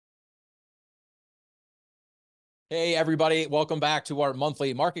Hey, everybody. Welcome back to our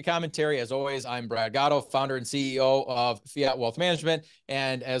monthly market commentary. As always, I'm Brad Gatto, founder and CEO of Fiat Wealth Management.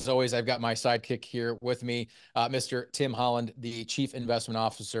 And as always, I've got my sidekick here with me, Mr. Tim Holland, the Chief Investment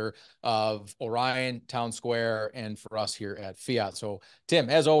Officer of Orion, Town Square, and for us here at Fiat. So, Tim,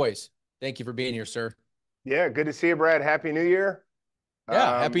 as always, thank you for being here, sir. Yeah, good to see you, Brad. Happy New Year.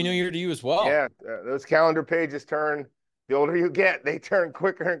 Yeah, Happy New Year to you as well. Yeah, those calendar pages turn. The older you get, they turn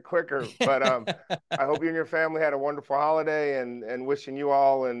quicker and quicker. But I hope you and your family had a wonderful holiday, and wishing you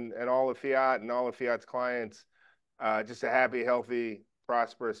all and all of Fiat and all of Fiat's clients just a happy, healthy,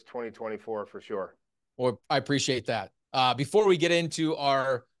 prosperous 2024 for sure. Well, I appreciate that. Before we get into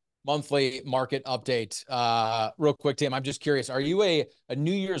our monthly market update, real quick, Tim, I'm just curious, are you a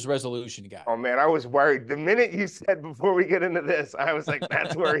New Year's resolution guy? Oh man, I was worried. The minute you said before we get into this, I was like,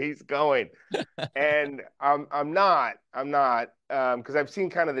 that's where he's going. And I'm not, because I've seen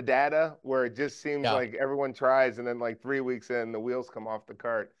kind of the data where it just seems Yeah, like everyone tries and then like 3 weeks in, the wheels come off the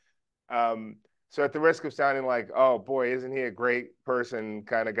cart. Um, so at the risk of sounding like, oh boy, isn't he a great person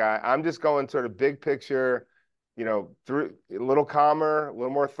kind of guy, I'm just going sort of big picture, through a little calmer, a little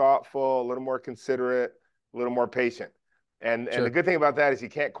more thoughtful, a little more considerate, a little more patient. And the sure. good thing about that is you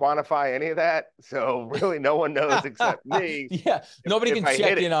can't quantify any of that. So really no one knows except me Yeah, nobody if can I hit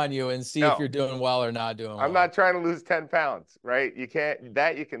check it. in on you and see if No. you're doing well or not doing I'm well. not trying to lose 10 pounds, right? You can't,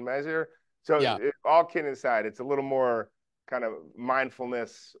 that you can measure. So Yeah, all kidding aside, it's a little more kind of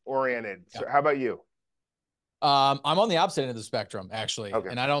mindfulness oriented. yeah. So how about you? I'm on the opposite end of the spectrum, actually, Okay.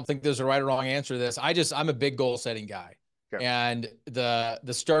 and I don't think there's a right or wrong answer to this. I'm a big goal setting guy, Okay. and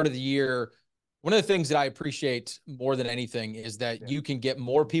the start of the year, one of the things that I appreciate more than anything is that Yeah. you can get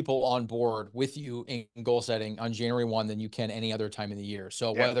more people on board with you in goal setting on January 1 than you can any other time in the year.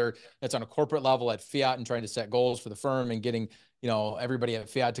 So Yeah. whether that's on a corporate level at Fiat and trying to set goals for the firm and getting, everybody at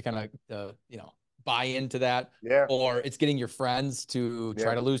Fiat to kind of, buy into that, Yeah. or it's getting your friends to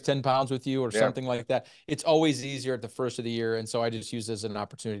try Yeah. to lose 10 pounds with you or Yeah. something like that. It's always easier at the first of the year. And so I just use this as an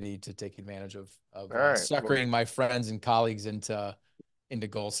opportunity to take advantage of All right. Well, suckering my friends and colleagues into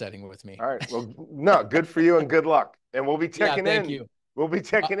goal setting with me. all right. Well, no, good for you and good luck. And we'll be Yeah, checking thank in. you. We'll be Uh,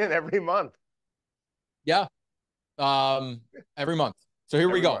 checking in every month. yeah, um, every month. So here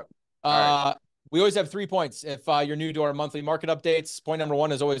we Every go. month. All right. Uh, we always have 3 points. If you're new to our monthly market updates, point number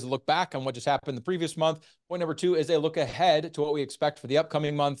one is always a look back on what just happened the previous month. Point number two is a look ahead to what we expect for the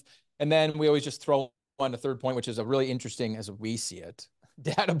upcoming month. And then we always just throw on a third point, which is a really interesting, as we see it,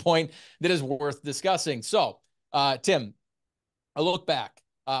 data point that is worth discussing. So, Tim, a look back.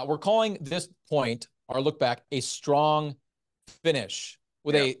 We're calling this point, our look back, a strong finish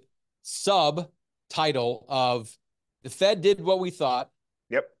with Yeah. a subtitle of the Fed did what we thought,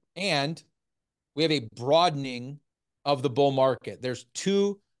 Yep. and we have a broadening of the bull market. There's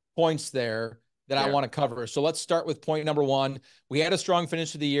 2 points there that I Yeah. want to cover. So let's start with point number one. We had a strong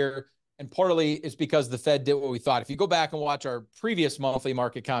finish to the year, and partly it's because the Fed did what we thought. If you go back and watch our previous monthly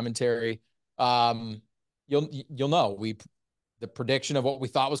market commentary, um, you'll know the prediction of what we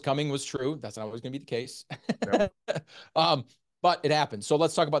thought was coming was true. That's not always going to be the case. Yep. um, but it happened. So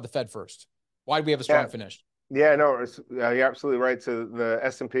let's talk about the Fed first. Why did we have a Yeah. strong finish? Yeah, no, you're absolutely right. So the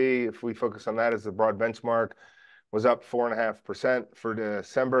S&P, if we focus on that as the broad benchmark, was up 4.5% for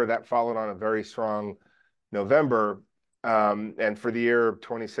December. That followed on a very strong November. And for the year,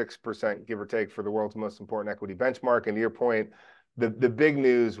 26%, give or take, for the world's most important equity benchmark. And to your point, the big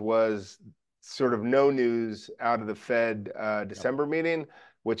news was sort of no news out of the Fed Yep. December meeting,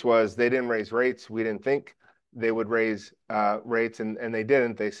 which was they didn't raise rates. We didn't think they would raise rates, and they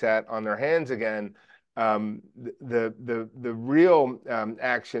didn't. They sat on their hands again. The real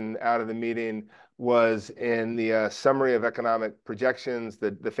action out of the meeting was in the summary of economic projections,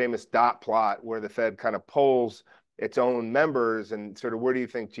 the famous dot plot where the Fed kind of polls its own members and sort of where do you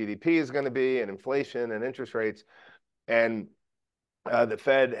think GDP is going to be and inflation and interest rates. And the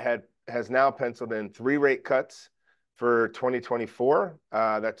Fed has now penciled in 3 rate cuts for 2024.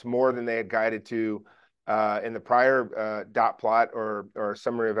 That's more than they had guided to in the prior dot plot or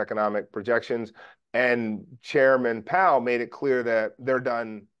summary of economic projections. And Chairman Powell made it clear that they're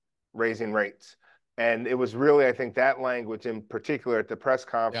done raising rates. And it was really, I think, that language in particular at the press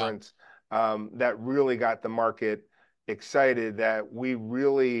Yeah. conference that really got the market excited that we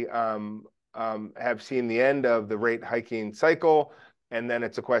really have seen the end of the rate hiking cycle. And then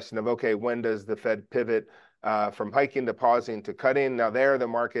it's a question of, okay, when does the Fed pivot from hiking to pausing to cutting? Now there, the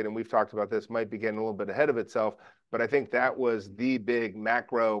market, and we've talked about this, might be getting a little bit ahead of itself. But I think that was the big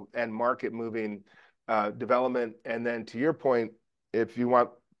macro and market moving development. And then to your point, if you want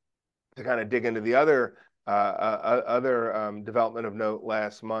to kind of dig into the other development of note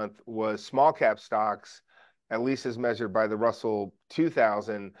last month was small cap stocks at least as measured by the Russell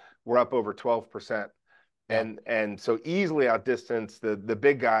 2000, were up over 12%. Yeah. And so easily outdistance the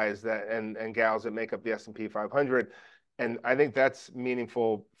big guys that and gals that make up the S&P 500. And I think that's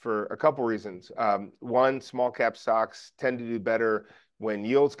meaningful for a couple reasons. One, small cap stocks tend to do better when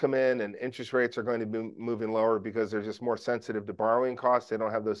yields come in and interest rates are going to be moving lower because they're just more sensitive to borrowing costs. They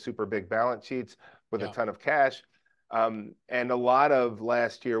don't have those super big balance sheets with a ton of cash. And a lot of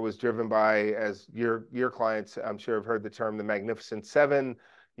last year was driven by, as your clients, I'm sure, have heard the term, the Magnificent Seven,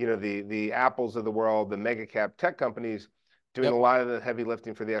 you know, the Apples of the world, the mega cap tech companies doing a lot of the heavy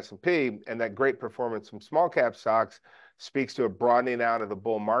lifting for the S&P, and that great performance from small cap stocks speaks to a broadening out of the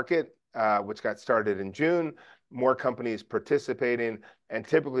bull market, which got started in June, more companies participating, and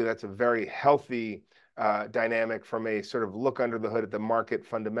typically that's a very healthy dynamic from a sort of look under the hood at the market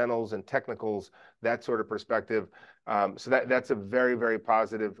fundamentals and technicals, that sort of perspective. So that's a very, very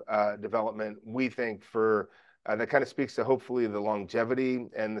positive development, we think, for that kind of speaks to hopefully the longevity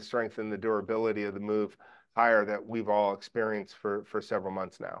and the strength and the durability of the move higher that we've all experienced for several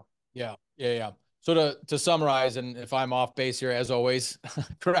months now. Yeah. So to summarize, and if I'm off base here, as always,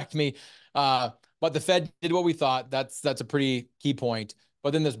 correct me. But the Fed did what we thought. That's a pretty key point.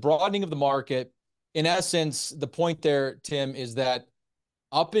 But then this broadening of the market, in essence, the point there, Tim, is that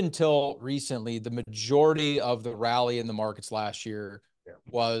up until recently, the majority of the rally in the markets last year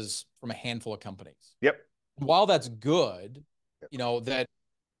was from a handful of companies. Yep. While that's good, you know, that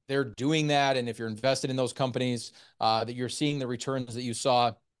they're doing that, and if you're invested in those companies, that you're seeing the returns that you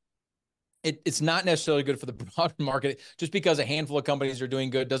saw, it's not necessarily good for the broader market. Just because a handful of companies are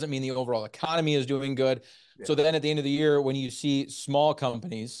doing good doesn't mean the overall economy is doing good. Yeah. So then at the end of the year, when you see small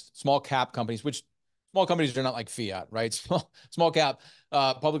cap companies, which small companies are not like fiat, right? Small cap,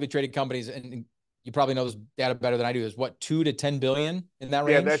 publicly traded companies, and you probably know this data better than I do, is what, 2 to 10 billion in that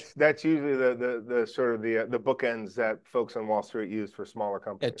range? Yeah, that's usually the sort of the bookends that folks on Wall Street use for smaller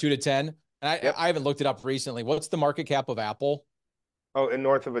companies. Yeah, 2 to 10. And I haven't looked it up recently. What's the market cap of Apple? Oh, and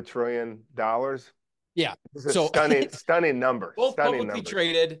north of $1 trillion. Yeah. This is a stunning number. Both stunning publicly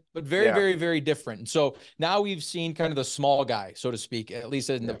traded, but very, very, very different. And so now we've seen kind of the small guy, so to speak, at least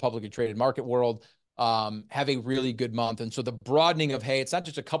in the publicly traded market world, have a really good month. And so the broadening of, hey, it's not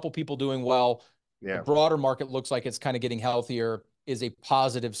just a couple people doing well. The broader market looks like it's kind of getting healthier, is a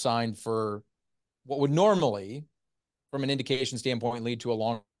positive sign for what would normally, from an indication standpoint, lead to a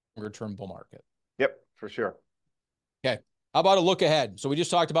longer term bull market. Yep, for sure. Okay. How about a look ahead? So we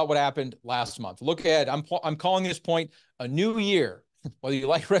just talked about what happened last month. Look ahead. I'm calling this point a new year, whether you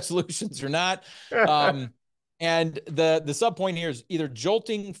like resolutions or not. And the sub point here is either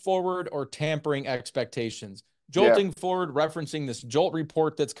jolting forward or tampering expectations. Jolting forward, referencing this JOLT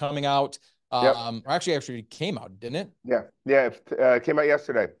report that's coming out. Or actually it came out, didn't it? Yeah. It came out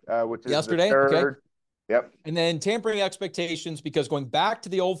yesterday, which is yesterday. The third. Okay. Yep. And then tampering expectations, because going back to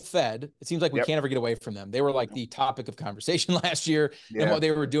the old Fed, it seems like we can't ever get away from them. They were like the topic of conversation last year and what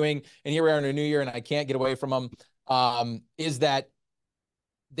they were doing. And here we are in a new year, and I can't get away from them. Is that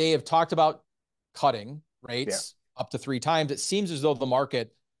they have talked about cutting rates up to 3 times. It seems as though the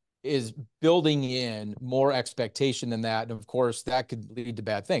market is building in more expectation than that. And of course, that could lead to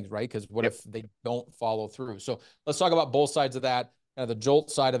bad things, right? Because what if they don't follow through? So let's talk about both sides of that. The JOLT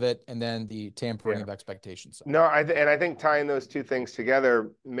side of it, and then the tampering of expectations. No, I think tying those two things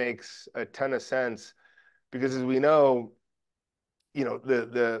together makes a ton of sense, because as we know, you know,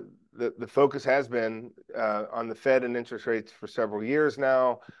 the focus has been on the Fed and interest rates for several years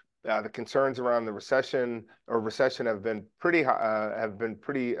now. The concerns around the recession have been pretty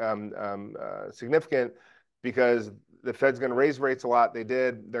significant, because the Fed's going to raise rates a lot. They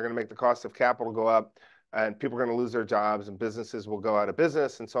did. They're going to make the cost of capital go up, and people are going to lose their jobs, and businesses will go out of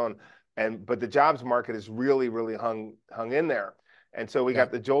business, and so on. But the jobs market is really, really hung in there. And so we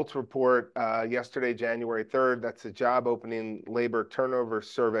got the JOLTS report yesterday, January 3rd. That's the Job Opening Labor Turnover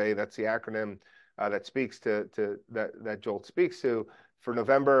Survey. That's the acronym that speaks to that JOLT speaks to, for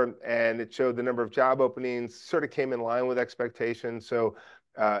November. And it showed the number of job openings sort of came in line with expectations. So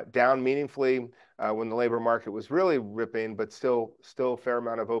down meaningfully when the labor market was really ripping, but still a fair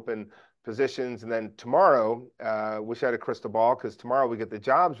amount of open positions. And then tomorrow, wish I had a crystal ball, because tomorrow we get the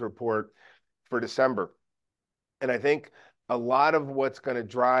jobs report for December. And I think a lot of what's going to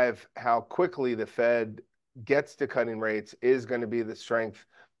drive how quickly the Fed gets to cutting rates is going to be the strength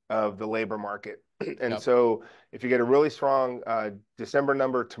of the labor market. And so if you get a really strong December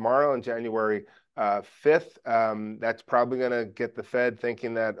number tomorrow on January 5th, that's probably going to get the Fed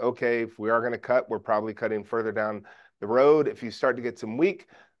thinking that, okay, if we are going to cut, we're probably cutting further down the road. If you start to get some weak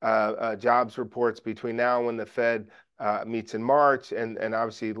jobs reports between now and when the Fed meets in March, and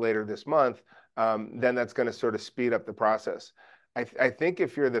obviously later this month, then that's going to sort of speed up the process. I think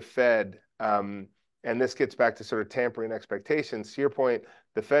if you're the Fed, and this gets back to sort of tampering expectations, to your point,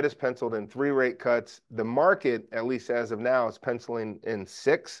 the Fed has penciled in 3 rate cuts. The market, at least as of now, is penciling in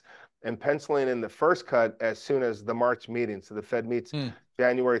 6 and penciling in the first cut as soon as the March meeting. So the Fed meets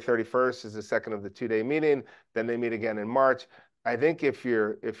January 31st is the second of the 2-day meeting. Then they meet again in March. I think if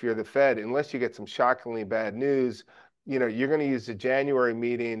you're the Fed, unless you get some shockingly bad news, you're going to use the January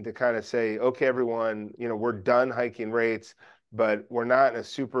meeting to kind of say, okay, everyone, we're done hiking rates, but we're not in a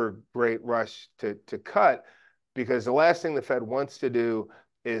super great rush to cut, because the last thing the Fed wants to do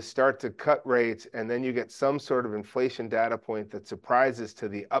is start to cut rates, and then you get some sort of inflation data point that surprises to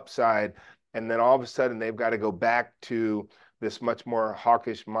the upside, and then all of a sudden they've got to go back to this much more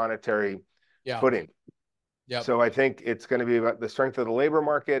hawkish monetary footing. Yep. So I think it's going to be about the strength of the labor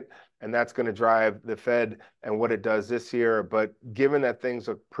market, and that's going to drive the Fed and what it does this year. But given that things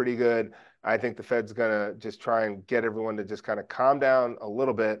look pretty good, I think the Fed's going to just try and get everyone to just kind of calm down a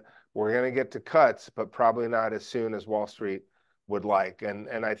little bit. We're going to get to cuts, but probably not as soon as Wall Street would like.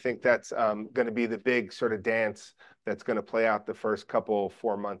 And I think that's going to be the big sort of dance that's going to play out the first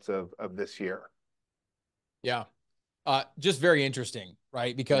 4 months of this year. Yeah. Just very interesting,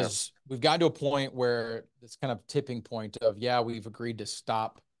 right? Because we've gotten to a point where this kind of tipping point of, we've agreed to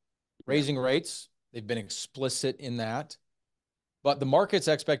stop raising rates. They've been explicit in that. But the market's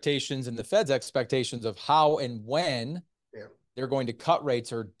expectations and the Fed's expectations of how and when they're going to cut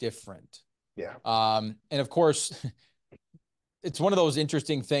rates are different. Yeah. And of course, it's one of those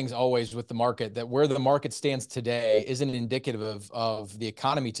interesting things always with the market, that where the market stands today isn't indicative of the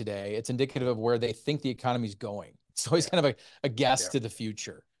economy today. It's indicative of where they think the economy is going. It's always kind of a guess to the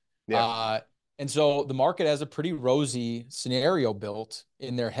future. And so the market has a pretty rosy scenario built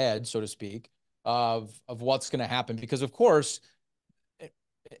in their head, so to speak, of what's going to happen. Because of course,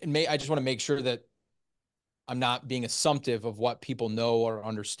 I just want to make sure that I'm not being assumptive of what people know or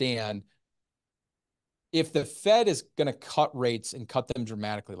understand. If the Fed is going to cut rates and cut them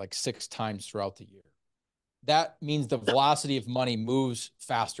dramatically, like 6 times throughout the year, that means the velocity of money moves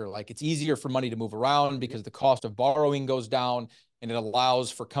faster. Like, it's easier for money to move around because the cost of borrowing goes down, and it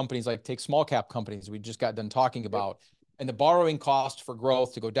allows for companies like, take small cap companies we just got done talking about, and the borrowing cost for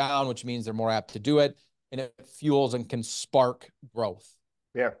growth to go down, which means they're more apt to do it, and it fuels and can spark growth.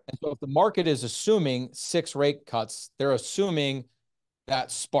 Yeah. And so if the market is assuming 6 rate cuts, they're assuming that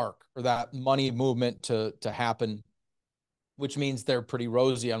spark or that money movement to happen, which means they're pretty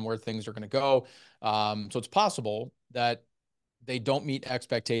rosy on where things are going to go. So it's possible that they don't meet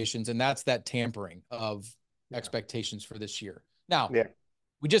expectations, and that's that tampering of expectations for this year. Now,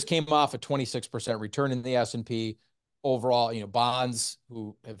 we just came off a 26% return in the S&P overall. Bonds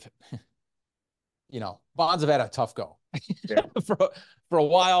bonds have had a tough go. For a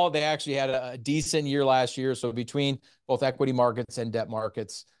while. They actually had a decent year last year. So between both equity markets and debt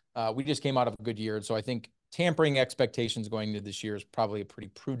markets, we just came out of a good year. So I think tampering expectations going into this year is probably a pretty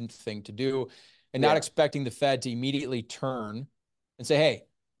prudent thing to do, and not expecting the Fed to immediately turn and say, hey,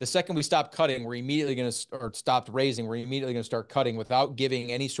 the second we stop cutting, we're immediately going to, or stopped raising, we're immediately going to start cutting, without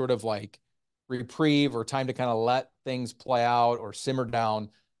giving any sort of like reprieve or time to kind of let things play out or simmer down.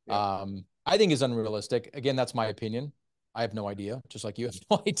 I think is unrealistic. Again, that's my opinion. I have no idea, just like you have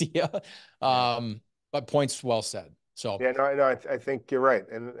no idea. But points well said. So I think you're right.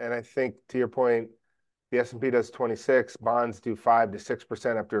 And I think, to your point, the S&P does 26, bonds do 5 to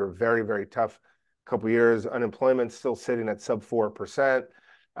 6% after a very, very tough couple of years. Unemployment's still sitting at sub 4%.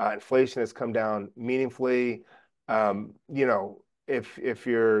 Inflation has come down meaningfully. If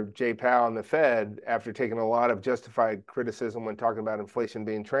you're Jay Powell and the Fed, after taking a lot of justified criticism when talking about inflation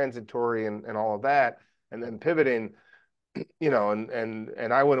being transitory and all of that, and then pivoting,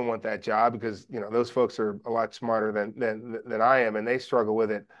 and I wouldn't want that job, because those folks are a lot smarter than I am, and they struggle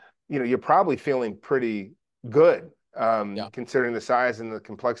with it. You're probably feeling pretty good, considering the size and the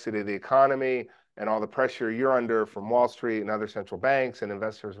complexity of the economy and all the pressure you're under from Wall Street and other central banks and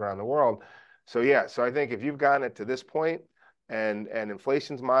investors around the world. So I think if you've gotten it to this point, and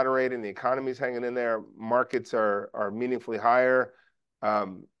inflation's moderating, the economy's hanging in there, markets are meaningfully higher,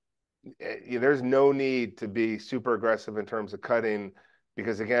 there's no need to be super aggressive in terms of cutting,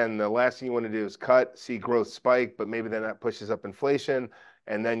 because again, the last thing you want to do is cut, see growth spike, but maybe then that pushes up inflation,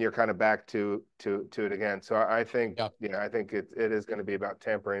 and then you're kind of back to it again. So I think, I think it is going to be about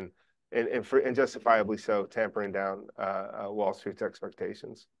tampering, and justifiably so, tampering down Wall Street's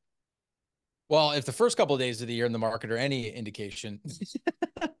expectations. Well, if the first couple of days of the year in the market are any indication,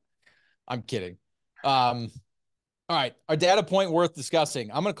 I'm kidding. All right, our data point worth discussing.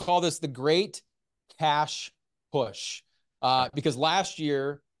 I'm going to call this the Great Cash push. Because last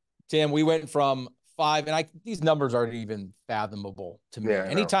year, Tim, we went from 5, and these numbers aren't even fathomable to me. Yeah,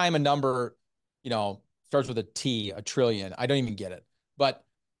 Anytime a number, starts with a T, a trillion, I don't even get it. But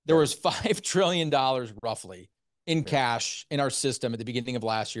there was $5 trillion roughly in cash in our system at the beginning of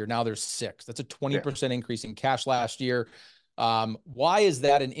last year. Now there's 6. That's a 20% increase in cash last year. Why is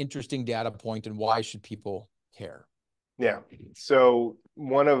that an interesting data point, and why should people care? Yeah. So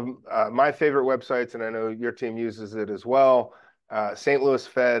one of my favorite websites, and I know your team uses it as well, St. Louis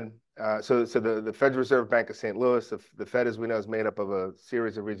Fed. So the Federal Reserve Bank of St. Louis, the Fed, as we know, is made up of a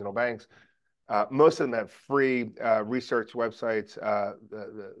series of regional banks. Most of them have free research websites.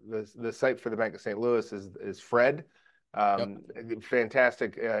 The site for the Bank of St. Louis is Fred.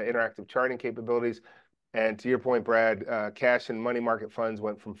 Fantastic interactive charting capabilities. And to your point, Brad, cash and money market funds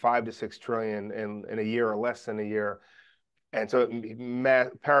went from 5 to 6 trillion in a year or less than a year. And so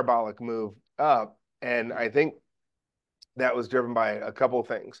parabolic move up. And I think that was driven by a couple of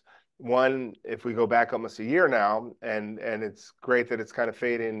things. One, if we go back almost a year now, and it's great that it's kind of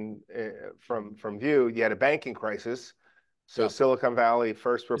fading from view, you had a banking crisis. So Silicon Valley,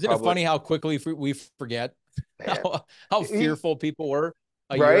 First Republic. Isn't it funny how quickly we forget how fearful people were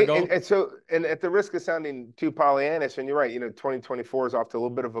a year right? ago? And so, and at the risk of sounding too Pollyannish, and you're right, 2024 is off to a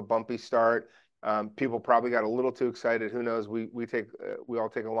little bit of a bumpy start. People probably got a little too excited. Who knows? We all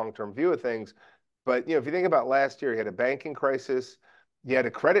take a long-term view of things. But if you think about last year, you had a banking crisis, you had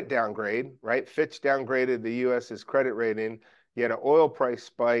a credit downgrade, right? Fitch downgraded the U.S.'s credit rating. You had an oil price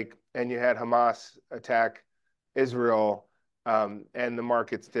spike, and you had Hamas attack Israel, and the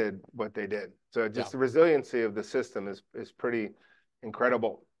markets did what they did. So just the resiliency of the system is pretty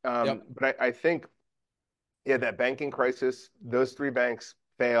incredible. But I think, that banking crisis, those 3 banks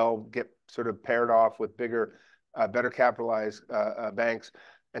fail, get sort of paired off with bigger, better capitalized banks.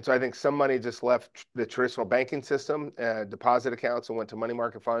 And so I think some money just left the traditional banking system, deposit accounts, and went to money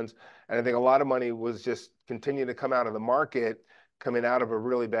market funds. And I think a lot of money was just continuing to come out of the market, coming out of a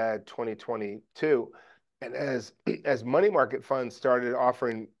really bad 2022. And as money market funds started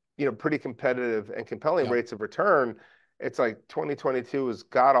offering, pretty competitive and compelling rates of return, it's like 2022 was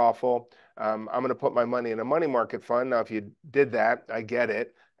god awful. I'm going to put my money in a money market fund. Now, if you did that, I get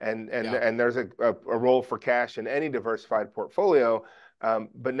it. And there's a role for cash in any diversified portfolio.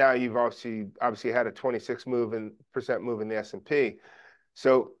 But now you've obviously had a 26% move in the S&P.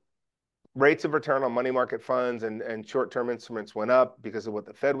 So rates of return on money market funds and short-term instruments went up because of what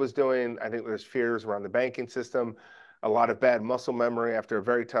the Fed was doing. I think there's fears around the banking system, a lot of bad muscle memory after a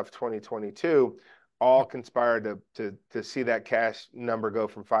very tough 2022, all conspired to see that cash number go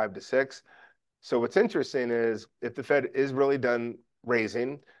from 5 to 6. So what's interesting is if the Fed is really done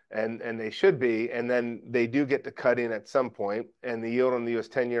raising, and they should be, and then they do get to cut in at some point, and the yield on the U.S.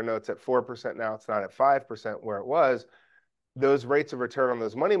 10-year notes at 4% now, it's not at 5% where it was, those rates of return on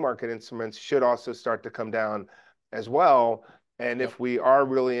those money market instruments should also start to come down as well. And if we are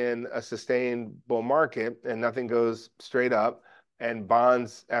really in a sustained bull market and nothing goes straight up, and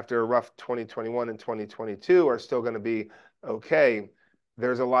bonds after a rough 2021 and 2022 are still going to be okay,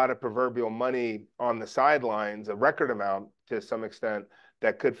 there's a lot of proverbial money on the sidelines, a record amount to some extent,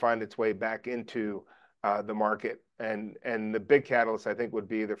 that could find its way back into the market. And the big catalyst, I think, would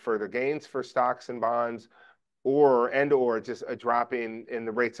be either further gains for stocks and bonds, or just a dropping in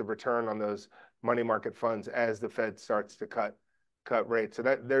the rates of return on those money market funds as the Fed starts to cut rates. So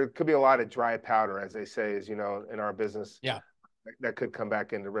that there could be a lot of dry powder, as they say, in our business. That could come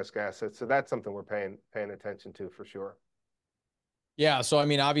back into risk assets. So that's something we're paying attention to for sure. Yeah. So, I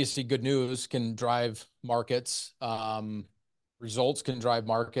mean, obviously good news can drive markets. Results can drive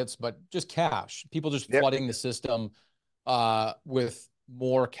markets, but just cash, people just flooding the system with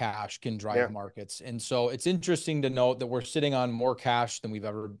more cash can drive markets. And so it's interesting to note that we're sitting on more cash than we've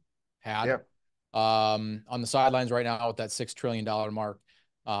ever had on the sidelines right now at that $6 trillion mark.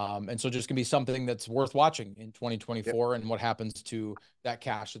 And so just gonna be something that's worth watching in 2024 and what happens to that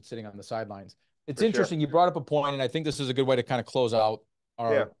cash that's sitting on the sidelines. It's interesting. You brought up a point, and I think this is a good way to kind of close out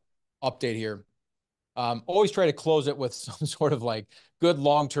our update here. Always try to close it with some sort of like good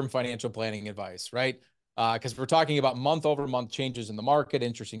long-term financial planning advice, right? Because we're talking about month-over-month changes in the market,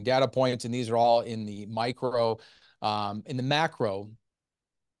 interesting data points, and these are all in the micro. In the macro,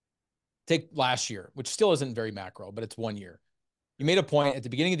 take last year, which still isn't very macro, but it's 1 year. You made a point at the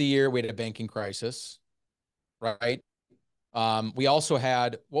beginning of the year, we had a banking crisis, right? We also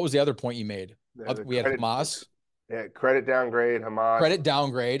had, what was the other point you made? We had Hamas. Yeah, credit downgrade, Hamas. Credit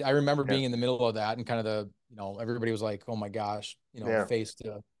downgrade. I remember being in the middle of that and kind of everybody was like, oh my gosh, face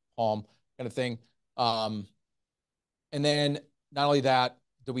to palm kind of thing. And then not only that,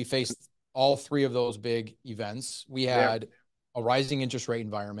 did we face all three of those big events. We had a rising interest rate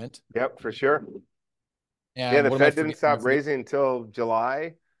environment. Yep, for sure. And the what am I Fed didn't stop forgetting? raising until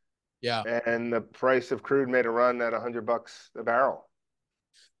July, Yeah. and the price of crude made a run at $100 a barrel.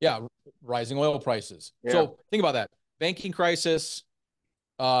 Yeah. Rising oil prices. Yeah. So think about that. Banking crisis,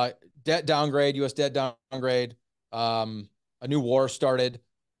 debt downgrade, U.S. debt downgrade, a new war started,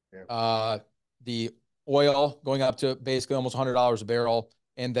 the oil going up to basically almost $100 a barrel,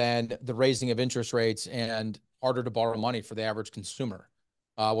 and then the raising of interest rates and harder to borrow money for the average consumer,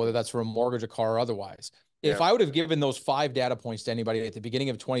 whether that's for a mortgage, a car, or otherwise. If I would have given those 5 data points to anybody at the beginning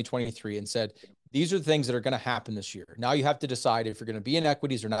of 2023 and said, these are the things that are going to happen this year. Now you have to decide if you're going to be in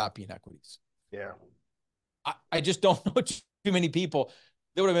equities or not be in equities. Yeah. I just don't know too many people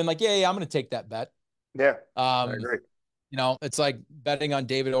that would have been like, yeah, I'm going to take that bet. Yeah. I agree. You know, it's like betting on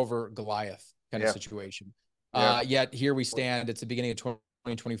David over Goliath kind of situation. Yet here we stand. It's the beginning of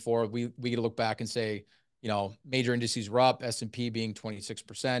 2024. We get to look back and say, you know, major indices were up, S&P being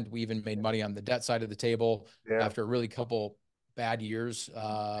 26%. We even made money on the debt side of the table after a really couple bad years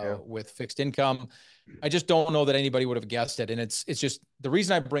with fixed income. I just don't know that anybody would have guessed it. And it's just the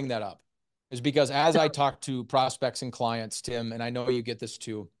reason I bring that up is because as I talk to prospects and clients, Tim, and I know you get this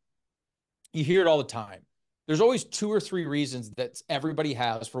too, you hear it all the time. There's always 2 or 3 reasons that everybody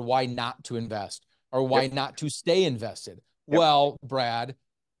has for why not to invest or why not to stay invested. Well, Brad,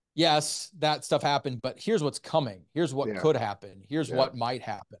 yes, that stuff happened, but here's what's coming. Here's what could happen. Here's what might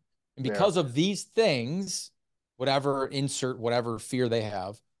happen. And because of these things, whatever fear they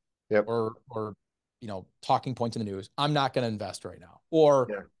have, or you know, talking points in the news, I'm not going to invest right now,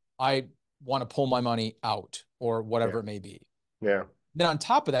 or I want to pull my money out, or whatever it may be. Yeah. Then on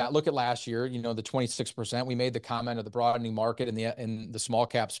top of that, look at last year, you know, the 26%, we made the comment of the broadening market in the small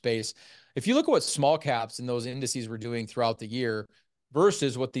cap space. If you look at what small caps and those indices were doing throughout the year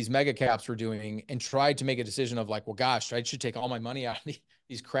versus what these mega caps were doing, and tried to make a decision of like, well, gosh, I should take all my money out of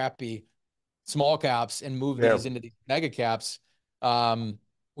these crappy small caps and move these into these mega caps,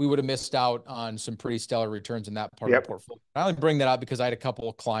 we would have missed out on some pretty stellar returns in that part of the portfolio. I only bring that up because I had a couple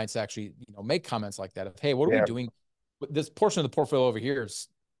of clients actually, you know, make comments like that of, hey, what are we doing? This portion of the portfolio over here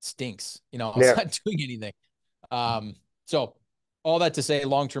stinks. You know, it's not doing anything. So all that to say,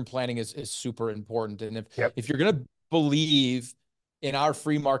 long-term planning is super important. And if you're going to believe in our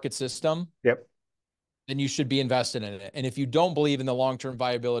free market system, then you should be invested in it. And if you don't believe in the long-term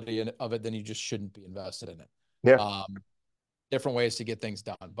viability of it, then you just shouldn't be invested in it. Different ways to get things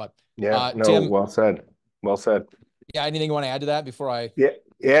done. But Tim, well said. Well said. Yeah. Anything you want to add to that before I?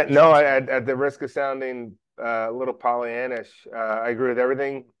 No, at the risk of sounding a little Pollyannish, I agree with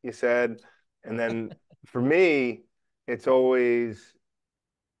everything you said. And then for me, it's always,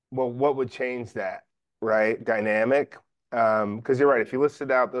 well, what would change that, right? Dynamic. Because you're right. If you listed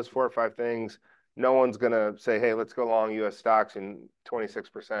out those 4 or 5 things, no one's going to say, hey, let's go long U.S. stocks in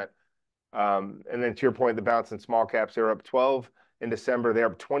 26%. And then to your point, the bounce in small caps, they're up 12 in December. They're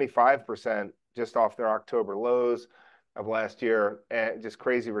up 25% just off their October lows of last year, and just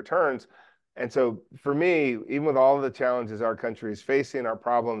crazy returns. And so for me, even with all of the challenges our country is facing, our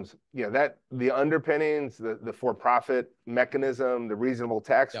problems, you know, that the underpinnings, the for-profit mechanism, the reasonable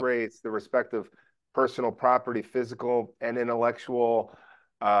tax rates, the respect of personal property, physical and intellectual,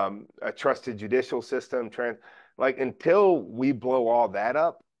 a trusted judicial system, like until we blow all that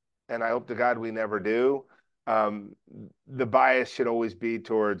up, and I hope to God we never do, the bias should always be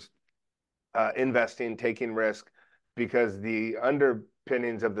towards investing, taking risk, because the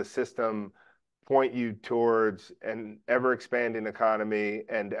underpinnings of the system point you towards an ever-expanding economy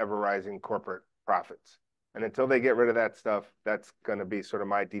and ever-rising corporate profits. And until they get rid of that stuff, that's going to be sort of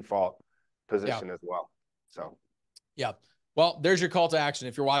my default position as well. So, well, there's your call to action.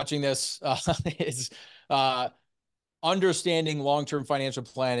 If you're watching this, is understanding long-term financial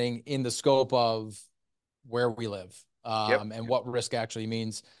planning in the scope of where we live, and what risk actually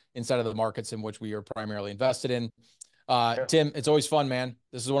means inside of the markets in which we are primarily invested in. Tim, it's always fun, man.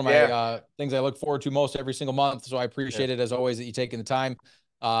 This is one of my things I look forward to most every single month. So I appreciate it as always that you taking the time,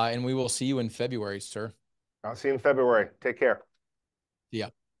 and we will see you in February, sir. I'll see you in February. Take care. Yeah.